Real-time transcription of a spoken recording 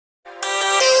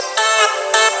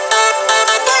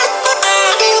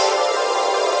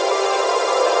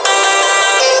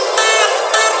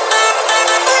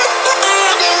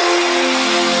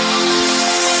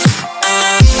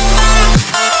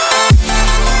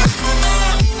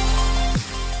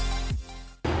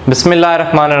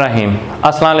बिस्मिल्लाहिर्रहमानिर्रहीम।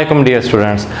 अस्सलाम वालेकुम डियर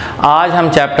स्टूडेंट्स। आज हम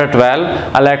चैप्टर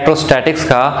 12 इलेक्ट्रोस्टैटिक्स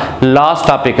का लास्ट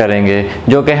टॉपिक करेंगे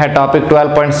जो कि है topic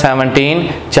 12.17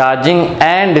 charging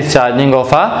and discharging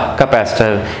of a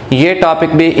capacitor. ये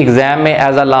टॉपिक भी एग्जाम में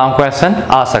एज अ लॉन्ग क्वेश्चन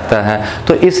आ सकता है,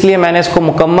 तो इसलिए मैंने इसको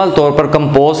मुकम्मल तौर पर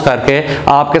कंपोज करके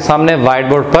आपके सामने वाइट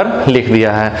बोर्ड पर लिख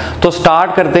दिया है। तो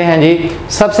स्टार्ट करते हैं जी।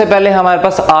 सबसे पहले हमारे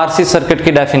पास आरसी सर्किट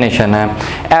की डेफिनेशन है।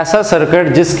 ऐसा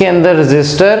सर्किट जिसके अंदर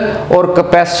रजिस्टर और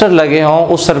कैपेसिटर लगे हों,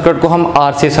 उस सर्किट को हम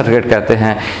आरसी सर्किट कहते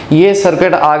हैं। ये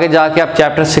सर्किट आगे जाके आप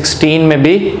चैप्टर 16 में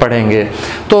भी पढ़ेंगे।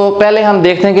 तो पहले हम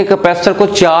देखते हैं कि कैपेसिटर को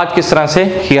चार्ज किस तरह से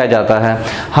किया जाता है।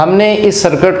 हमने इस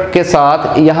सर्किट के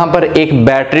साथ यहाँ पर एक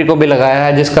बैटरी को भी लगाया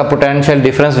है जिसका पोटेंशियल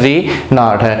डिफरेंस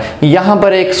V0 है। यहाँ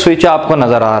पर एक स्विच आपको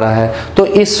नजर आ रहा है, तो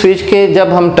इस स्विच के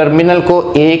जब हम टर्मिनल को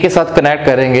A के साथ कनेक्ट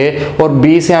करेंगे और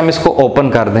B से हम इसको ओपन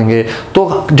कर देंगे,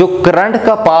 तो जो करंट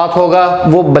का पाथ होगा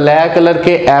वो ब्लैक कलर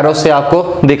के एरो से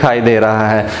आपको दिखाई दे रहा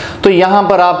है। तो यहाँ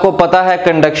पर आपको पता है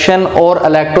कंडक्शन और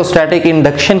इलेक्ट्रोस्टैटिक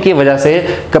इंडक्शन की वजह से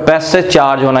कैपेसिटर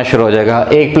चार्ज होना शुरू हो जाएगा।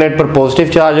 एक प्लेट पर पॉजिटिव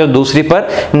चार्ज और दूसरी पर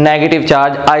नेगेटिव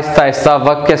चार्ज आहिस्ता आहिस्ता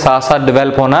वक्त के साथ साथ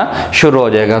डेवलप होना शुरू हो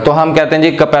जाएगा। तो हम कहते हैं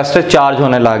जी कैपेसिटर चार्ज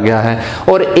होने लग गया है।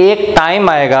 और एक टाइम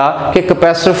आएगा कि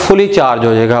कैपेसिटर फुली चार्ज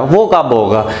हो जाएगा। वो कब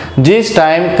होगा? जिस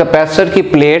टाइम कैपेसिटर की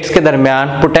प्लेट्स के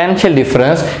दरमियान पोटेंशियल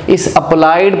डिफरेंस इस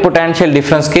अप्लाइड पोटेंशियल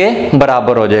डिफरेंस के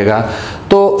बराबर हो जाएगा।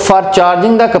 तो for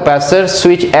charging the capacitor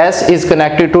switch S is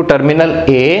connected to terminal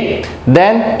A,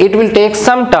 then it will take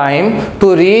some time to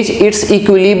reach its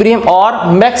equilibrium or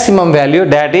maximum value,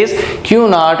 that is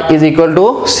Q0 is equal to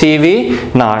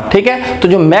CV0। ठीक है, तो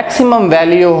जो maximum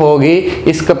value होगी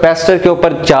इस capacitor के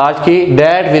ऊपर charge की,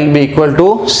 that will be equal to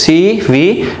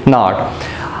CV0।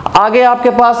 आगे आपके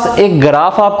पास एक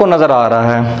ग्राफ आपको नजर आ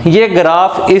रहा है। ये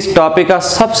ग्राफ इस टॉपिक का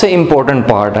सबसे इंपॉर्टेंट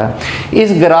पार्ट है।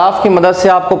 इस ग्राफ की मदद से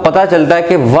आपको पता चलता है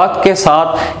कि वक्त के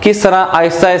साथ किस तरह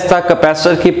आहिस्ता आहिस्ता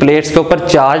कैपेसिटर की प्लेट्स के ऊपर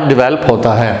चार्ज डेवलप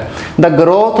होता है। The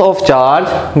growth of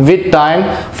charge with time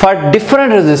for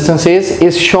different resistances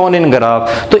is shown in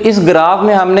graph. तो इस ग्राफ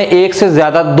में हमने एक से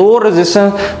ज्यादा दो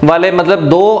रेजिस्टेंस वाले मतलब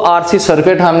दो आरसी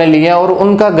सर्किट हमने लिए और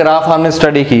उनका ग्राफ हमने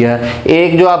स्टडी किया है।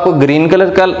 एक जो आपको ग्रीन कलर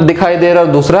का दिखाई दे रहा है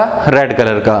और दूसरा रेड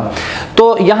कलर का। तो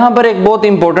यहां पर एक बहुत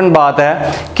इंपॉर्टेंट बात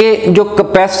है कि जो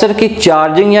कैपेसिटर की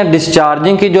चार्जिंग या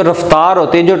डिस्चार्जिंग की जो रफ्तार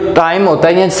होती है, जो टाइम होता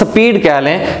है या स्पीड कह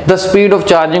लें, द स्पीड ऑफ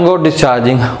चार्जिंग और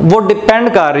डिस्चार्जिंग, वो डिपेंड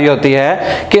कर रही होती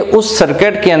है कि उस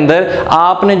सर्किट के अंदर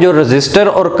आपने जो रजिस्टर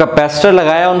और कैपेसिटर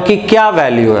लगाया उनकी क्या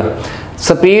वैल्यू है।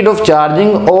 स्पीड ऑफ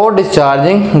चार्जिंग और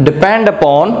discharging depend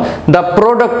upon the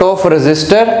product of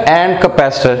resistor and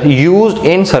capacitor used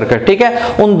in circuit. ठीक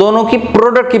है, उन दोनों की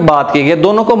प्रोडक्ट की बात की गई,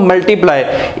 दोनों को मल्टीप्लाई।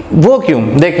 वो क्यों?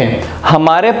 देखें,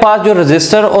 हमारे पास जो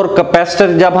रेजिस्टर और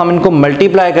कैपेसिटर जब हम इनको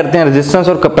मल्टीप्लाई करते हैं रेजिस्टेंस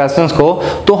और कैपेसिटेंस को,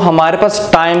 तो हमारे पास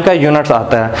टाइम का यूनिट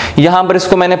आता है। यहां पर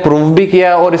इसको मैंने प्रूव भी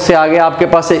किया और इससे आगे आपके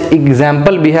पास एक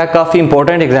एग्जाम्पल भी है, काफी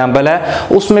इंपॉर्टेंट एग्जाम्पल है।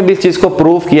 उसमें भी इस चीज को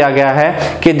प्रूव किया गया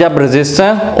है कि जब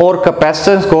रेजिस्टेंस और कैपेसिटेंस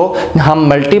को हम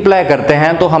मल्टीप्लाई करते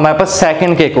हैं तो हमारे पास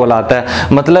सेकंड के इक्वल आता है।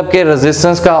 मतलब कि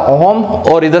रेजिस्टेंस का ओम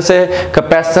और इधर से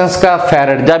कैपेसिटेंस का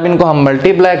फैरेड, जब इनको हम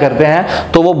मल्टीप्लाई करते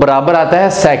हैं तो वो बराबर आता है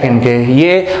सेकंड के।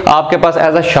 ये आपके पास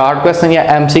एज अ शॉर्ट क्वेश्चन या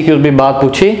एमसीक्यू भी बात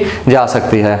पूछी जा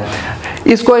सकती है।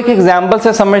 इसको एक एग्जाम्पल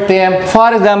से समझते हैं।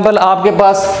 फॉर एग्जाम्पल आपके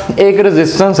पास एक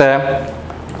रेजिस्टेंस है,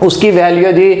 उसकी वैल्यू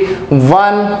है जी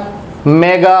 1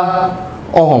 मेगा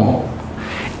ओम,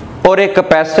 और एक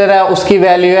कैपेसिटर है उसकी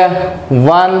वैल्यू है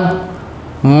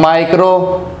 1 माइक्रो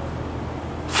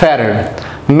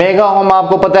फैरेड। मेगा ओम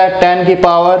आपको पता है 10 की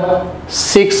पावर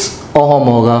 6 ओम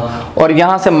होगा, और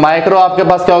यहां से माइक्रो आपके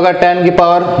पास क्या होगा 10 की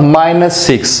पावर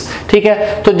 -6। ठीक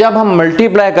है, तो जब हम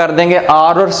मल्टीप्लाई कर देंगे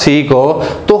R और C को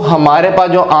तो हमारे पास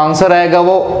जो आंसर आएगा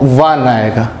वो 1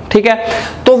 आएगा। ठीक है,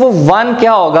 तो वो 1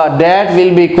 क्या होगा? That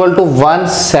will be equal to 1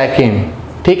 second.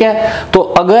 ठीक है, तो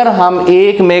अगर हम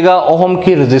 1 मेगा ओम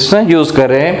की रेजिस्टेंस यूज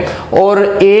करें और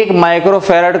 1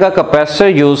 माइक्रोफैराड का कैपेसिटर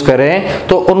यूज करें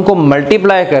तो उनको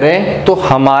मल्टीप्लाई करें तो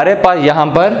हमारे पास यहां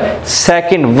पर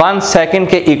सेकंड 1 सेकंड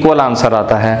के इक्वल आंसर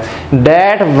आता है।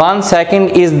 That 1 second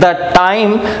is the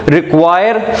time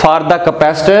require for the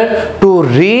capacitor to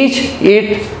reach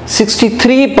it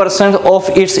 63% of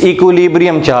its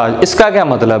equilibrium charge. इसका क्या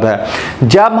मतलब है?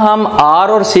 जब हम R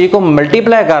और C को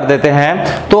मल्टीप्लाई कर देते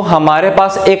हैं तो हमारे पास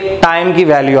एक टाइम की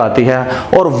वैल्यू आती है,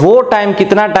 और वो टाइम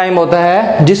कितना टाइम होता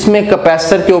है जिसमें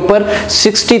कैपेसिटर के ऊपर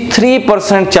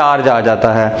 63% चार्ज आ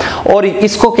जाता है, और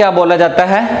इसको क्या बोला जाता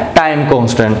है? Time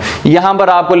constant. यहां पर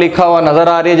आपको लिखा हुआ नजर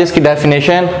आ रही है जिसकी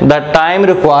definition, the time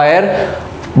require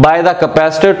by the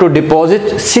capacitor to deposit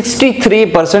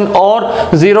 63% और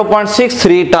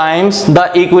 0.63 times the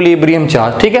equilibrium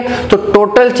charge। ठीक है, तो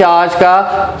टोटल चार्ज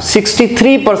का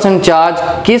 63% चार्ज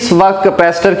किस वक्त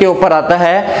कैपेसिटर के ऊपर आता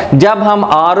है, जब हम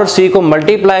R और C को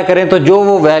मल्टीप्लाई करें तो जो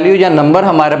वो वैल्यू या नंबर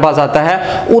हमारे पास आता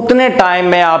है उतने टाइम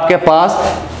में आपके पास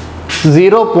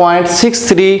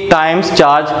 0.63 टाइम्स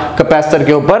चार्ज कैपेसिटर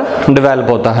के ऊपर डेवलप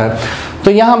होता है।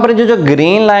 तो यहाँ पर जो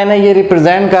ग्रीन लाइन है ये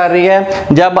रिप्रेजेंट कर रही है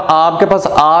जब आपके पास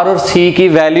R और C की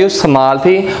वैल्यू स्मॉल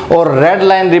थी, और रेड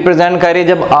लाइन रिप्रेजेंट कर रही है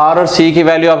जब R और C की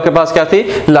वैल्यू आपके पास क्या थी,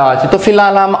 लार्ज। तो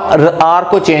फिलहाल हम R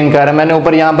को चेंज कर रहे हैं, मैंने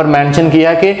ऊपर यहाँ पर मेंशन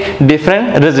किया कि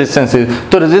डिफरेंट रेजिस्टेंसेस।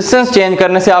 तो रेजिस्टेंस चेंज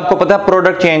करने से आपको पता है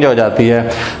प्रोडक्ट चेंज हो जाती है।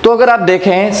 तो अगर आप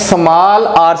देखें स्मॉल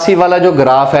RC वाला जो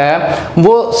ग्राफ है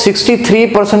वो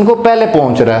 63% को पहले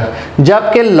पहुंच रहा है,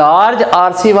 जबकि लार्ज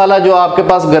RC वाला जो आपके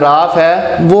पास ग्राफ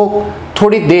है वो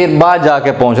थोड़ी देर बाद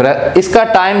जाके पहुंच रहा है। इसका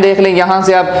टाइम देख लें, यहां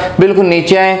से आप बिल्कुल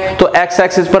नीचे आए तो एक्स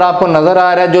एक्सिस पर आपको नजर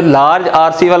आ रहा है जो लार्ज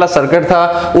आरसी वाला सर्किट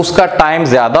था उसका टाइम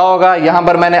ज्यादा होगा। यहां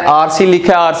पर मैंने आरसी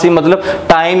लिखा है, आरसी मतलब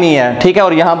टाइम ही है, ठीक है,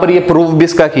 और यहां पर ये प्रूफ भी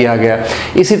इसका किया गया।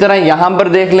 इसी तरह यहां पर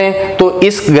देख लें तो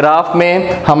इस ग्राफ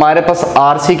में हमारे पास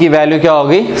आरसी की वैल्यू क्या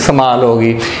होगी, स्मॉल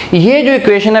होगी। ये जो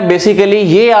इक्वेशन है बेसिकली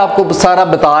ये आपको सारा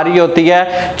बता रही होती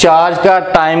है चार्ज का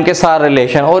टाइम के साथ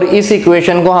रिलेशन, और इस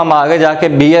इक्वेशन को हम आगे जाके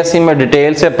बीएससी में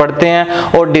डिटेल से पढ़ते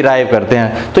हैं और डिराइव करते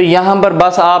हैं। तो यहां पर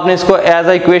बस आपने इसको एज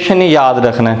अ इक्वेशन ही याद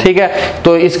रखना है, ठीक है,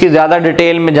 तो इसकी ज्यादा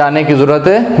डिटेल में जाने की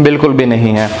जरूरत बिल्कुल भी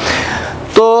नहीं है।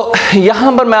 तो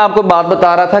यहां पर मैं आपको बात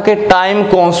बता रहा था कि टाइम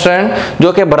कांस्टेंट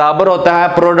जो कि बराबर होता है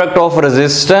product of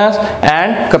resistance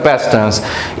and capacitance.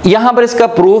 यहां पर इसका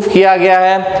प्रूफ किया गया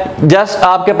है। जस्ट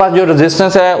आपके पास जो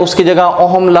रेजिस्टेंस है उसकी जगह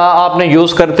ओहम लॉ आपने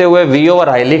यूज करते हुए V ओवर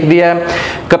I लिख दिया है।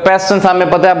 कैपेसिटेंस हमें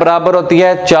पता है बराबर होती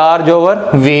है चार्ज ओवर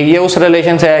V, ये उस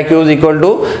रिलेशन से है Q is equal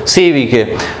to CV के।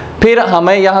 फिर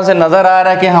हमें यहां से नजर आ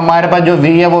रहा है कि हमारे पास जो V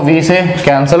है वो V से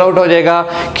कैंसिल आउट हो जाएगा,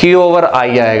 Q ओवर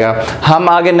I आएगा। हम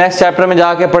आगे नेक्स्ट चैप्टर में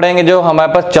जाके पढ़ेंगे जो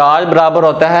हमारे पास चार्ज बराबर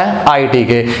होता है IT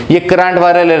के, ये करंट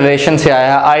वाले रिलेशन से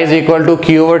आया है, I is equal to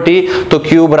Q over T, तो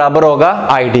Q बराबर होगा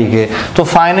IT के। तो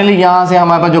फाइनली यहां से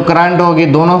हमारे पास जो करंट होगी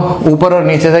दोनों ऊपर और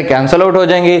नीचे से कैंसिल आउट हो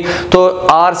जाएंगी, तो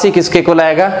RC किसके इक्वल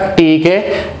आएगा, T के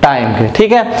टाइम के,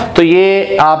 ठीक है। तो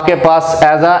ये आपके पास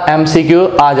एज अ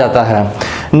MCQ आ जाता है।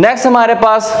 नेक्स्ट हमारे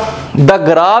पास the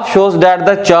graph shows that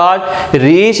the charge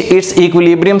reach its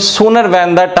equilibrium sooner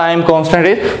when the time constant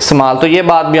is small. तो ये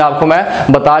बात भी आपको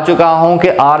मैं बता चुका हूं कि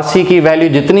आरसी की वैल्यू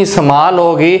जितनी स्मॉल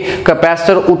होगी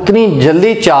कैपेसिटर उतनी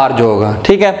जल्दी चार्ज होगा,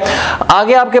 ठीक है।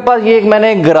 आगे आपके पास ये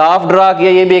मैंने ग्राफ ड्रा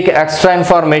किया, ये भी एक एक्स्ट्रा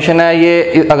इंफॉर्मेशन है,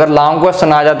 ये अगर लॉन्ग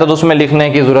क्वेश्चन आ जाता तो उसमें लिखने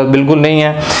की जरूरत बिल्कुल नहीं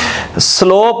है।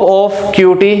 Slope of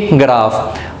cutie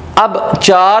graph. अब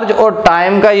चार्ज और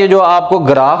टाइम का ये जो आपको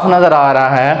ग्राफ नजर आ रहा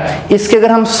है इसके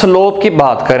अगर हम स्लोप की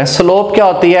बात करें, स्लोप क्या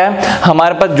होती है,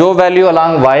 हमारे पास जो वैल्यू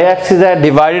अलोंग y एक्सिस है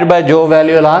डिवाइडेड बाय जो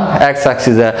वैल्यू अलोंग x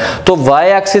एक्सिस है। तो y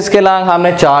एक्सिस के अलोंग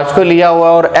हमने चार्ज को लिया हुआ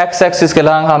है और x एक्सिस के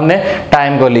अलोंग हमने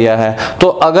टाइम को लिया है। तो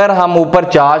अगर हम ऊपर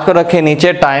चार्ज को रखें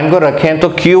नीचे टाइम को रखें तो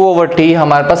Q ओवर T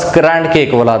हमारे पास करंट के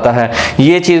इक्वल आता है।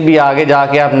 ये चीज भी आगे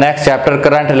जाके आप next chapter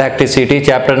current electricity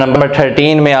chapter number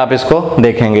 13 में आप इसको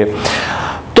देखेंगे।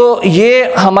 तो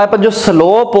ये हमारे पास जो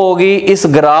स्लोप होगी इस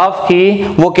ग्राफ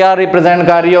की वो क्या रिप्रेजेंट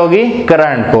कर रही होगी,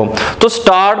 करंट को। तो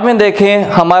स्टार्ट में देखें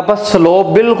हमारे पास स्लोप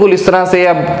बिल्कुल इस तरह से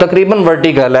अब तकरीबन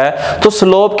वर्टिकल है, तो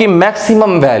स्लोप की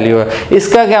मैक्सिमम वैल्यू है।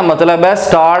 इसका क्या मतलब है,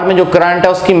 स्टार्ट में जो करंट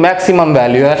है उसकी मैक्सिमम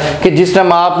वैल्यू है कि जिस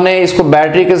टाइम आपने इसको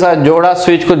बैटरी के साथ जोड़ा,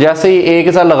 स्विच को जैसे ही ए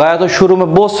के साथ लगाया तो शुरू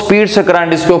में बहुत स्पीड से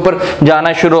करंट इसके ऊपर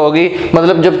जाना शुरू होगी,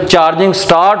 मतलब जब चार्जिंग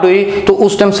स्टार्ट हुई तो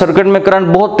उस टाइम सर्किट में करंट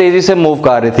बहुत तेजी से मूव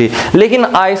कर रही थी। लेकिन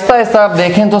आहिस्ता आहिस्ता आप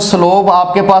देखें तो स्लोप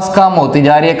आपके पास कम होती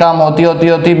जा रही है, कम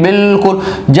होती बिल्कुल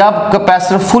जब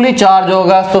कैपेसिटर फुली चार्ज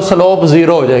होगा तो स्लोप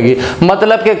जीरो हो जाएगी,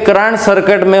 मतलब कि करंट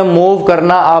सर्किट में मूव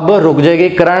करना अब रुक जाएगी,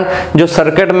 करंट जो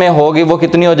सर्किट में होगी वो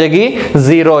कितनी हो जाएगी,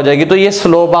 जीरो हो जाएगी। तो ये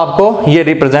स्लोप आपको ये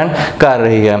रिप्रेजेंट कर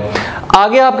रही है।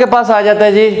 आगे आपके पास आ जाता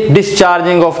है जी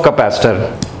discharging of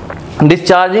capacitor.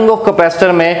 Discharging of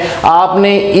capacitor में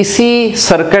आपने इसी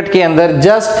सर्किट के अंदर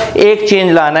जस्ट एक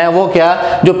चेंज लाना है, वो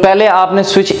क्या, जो पहले आपने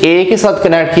स्विच ए के साथ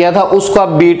कनेक्ट किया था उसको आप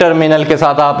बी टर्मिनल के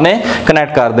साथ आपने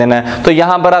कनेक्ट कर देना है। तो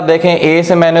यहां पर आप देखें ए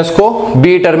से मैंने उसको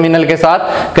बी टर्मिनल के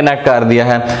साथ कनेक्ट कर दिया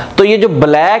है। तो ये जो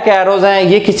ब्लैक एरोज हैं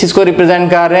ये किस चीज को रिप्रेजेंट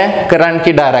कर रहे हैं, करंट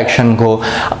की डायरेक्शन को।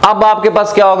 अब आपके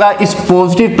पास क्या होगा, इस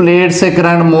पॉजिटिव प्लेट से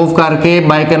करंट मूव करके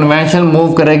बाय कन्वेंशन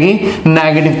मूव करेगी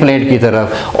नेगेटिव प्लेट की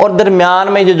तरफ, और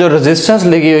दरमियान में जो रेजिस्टेंस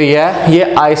लगी हुई है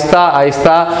ये आहिस्ता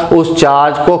आहिस्ता उस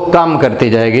चार्ज को कम करती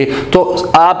जाएगी। तो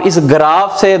आप इस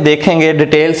ग्राफ से देखेंगे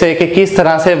डिटेल से कि किस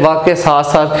तरह से वक्त के साथ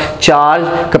साथ चार्ज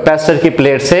कैपेसिटर की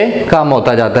प्लेट से कम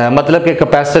होता जाता है, मतलब कि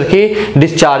कैपेसिटर की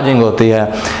डिस्चार्जिंग होती है।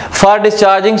 For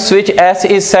discharging switch S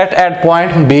is set eight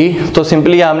point B, तो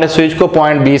सिंपली हमने स्विच को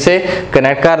पॉइंट बी से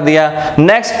कनेक्ट कर दिया।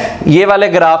 नेक्स्ट ये वाले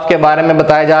ग्राफ के बारे में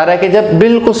बताया जा रहा है कि जब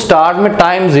बिल्कुल स्टार्ट में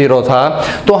टाइम जीरो था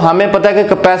तो हमें पता है कि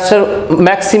कैपेसिटर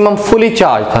मैक्सिमम फुली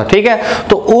चार्ज था, ठीक है।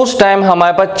 तो उस टाइम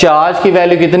हमारे पास चार्ज की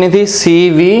वैल्यू कितनी थी,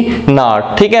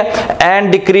 CV0, ठीक है, and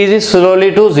decrease slowly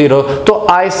to zero. तो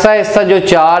आहिस्ता आहिस्ता जो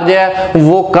चार्ज है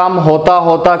वो कम होता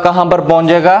होता कहां पर पहुंच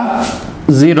जाएगा,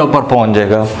 जीरो पर पहुंच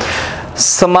जाएगा।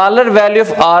 Smaller value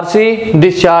of RC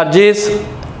discharges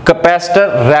capacitor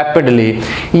rapidly.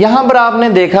 यहां पर आपने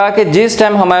देखा कि जिस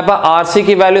टाइम हमारे पास RC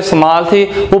की वैल्यू स्मॉल थी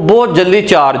वो बहुत जल्दी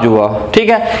चार्ज हुआ, ठीक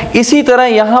है। इसी तरह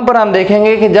यहां पर हम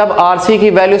देखेंगे कि जब RC की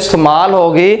वैल्यू स्मॉल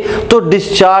होगी तो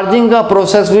डिस्चार्जिंग का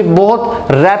प्रोसेस भी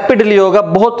बहुत रैपिडली होगा,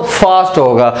 बहुत फास्ट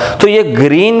होगा। तो ये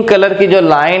ग्रीन कलर की जो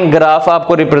लाइन ग्राफ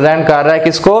आपको रिप्रेजेंट कर रहा है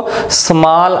किसको,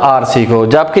 स्मॉल RC को,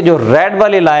 जबकि जो रेड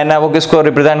वाली लाइन है वो किसको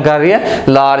रिप्रेजेंट कर रही है,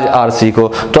 लार्ज RC को।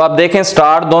 तो आप देखें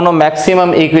स्टार्ट दोनों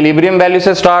मैक्सिमम इक्विलिब्रियम वैल्यू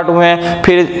से स्टार्ट हुए हैं,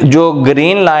 फिर जो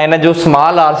ग्रीन लाइन है जो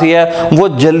स्मॉल RC है वो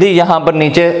जल्दी यहां पर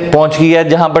नीचे पहुंच गई है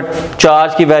जहां पर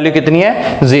चार्ज की वैल्यू कितनी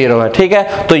है, जीरो है, ठीक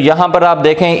है। तो यहां पर आप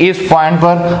देखें इस पॉइंट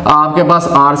पर आपके पास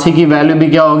RC की वैल्यू भी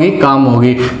क्या होगी, कम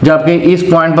होगी, जबकि इस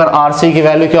पॉइंट पर RC की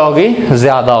वैल्यू क्या होगी,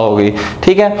 ज्यादा होगी,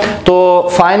 ठीक है। तो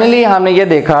फाइनली हमने ये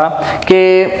देखा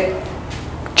कि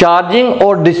चार्जिंग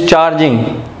और डिस्चार्जिंग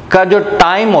का जो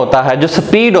टाइम होता है, जो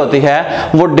स्पीड होती है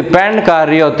वो डिपेंड कर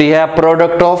रही होती है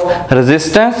product of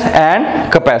resistance and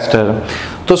capacitor.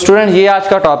 तो स्टूडेंट ये आज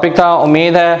का टॉपिक था,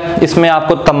 उम्मीद है इसमें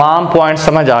आपको तमाम पॉइंट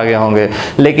समझ आ गए होंगे,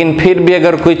 लेकिन फिर भी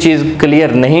अगर कोई चीज़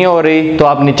क्लियर नहीं हो रही तो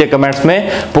आप नीचे कमेंट्स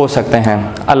में पूछ सकते हैं।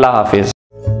 अल्लाह हाफिज़।